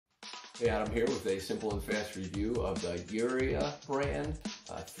Hey, Adam here with a simple and fast review of the Anyyion brand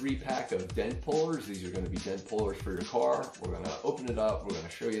 3-pack of dent pullers. These are going to be dent pullers for your car. We're going to open it up. We're going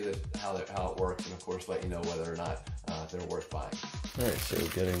to show you this, how it works, and of course let you know whether or not they're worth buying. All right, so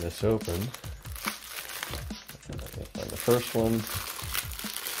getting this open. On the first one,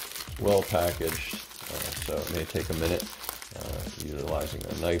 well packaged, so it may take a minute, utilizing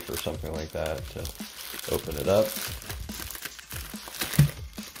a knife or something like that to open it up.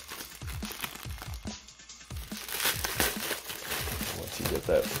 Once you get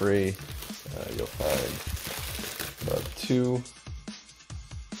that free, you'll find about 2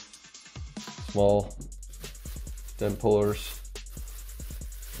 small dent pullers,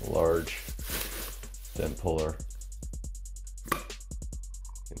 a large dent puller.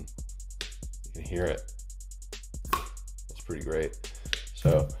 You can hear it. It's pretty great.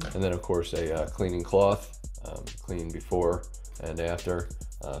 So, and then of course a cleaning cloth, clean before and after.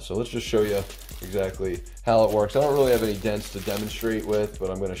 So let's just show you exactly how it works. I don't really have any dents to demonstrate with,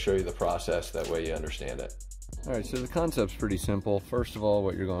 but I'm going to show you the process. That way you understand it. All right, so the concept's pretty simple. First of all,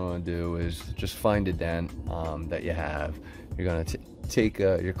 what you're going to do is just find a dent that you have. You're going to take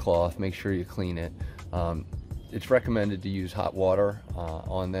your cloth, make sure you clean it. It's recommended to use hot water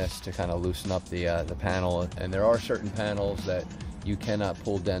on this to kind of loosen up the panel, and there are certain panels that you cannot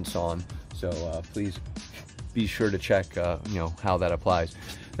pull dents on, so please be sure to check how that applies.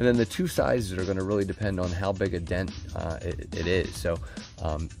 And then the 2 sizes are going to really depend on how big a dent it is. So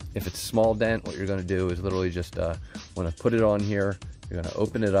if it's a small dent, what you're going to do is literally just want to put it on here. You're going to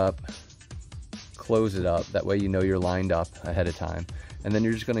open it up, close it up, that way you know you're lined up ahead of time, and then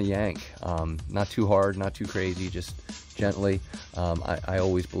you're just going to yank, not too hard, not too crazy, just gently. I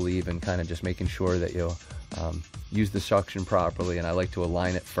always believe in kind of just making sure that you'll use the suction properly, and I like to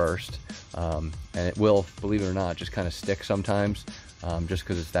align it first, and it will, believe it or not, just kind of stick sometimes, just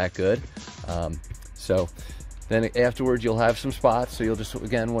because it's that good. So then afterwards you'll have some spots, so you'll just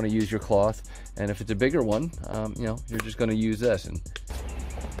again want to use your cloth, and if it's a bigger one, you're just going to use this, and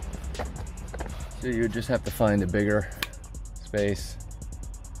so you just have to find a bigger space,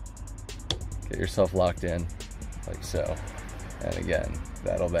 get yourself locked in like so, and again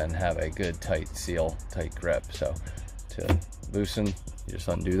that'll then have a good tight seal, tight grip. So to loosen, you just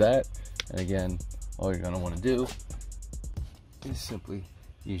undo that, and again all you're going to want to do is simply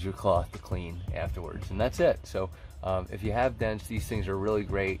use your cloth to clean afterwards, and that's it. So if you have dents, these things are really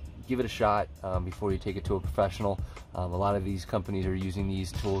great. Give it a shot before you take it to a professional. A lot of these companies are using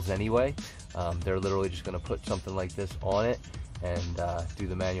these tools anyway. They're literally just going to put something like this on it and do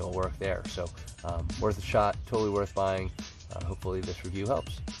the manual work there. So worth a shot, totally worth buying. Hopefully this review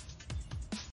helps.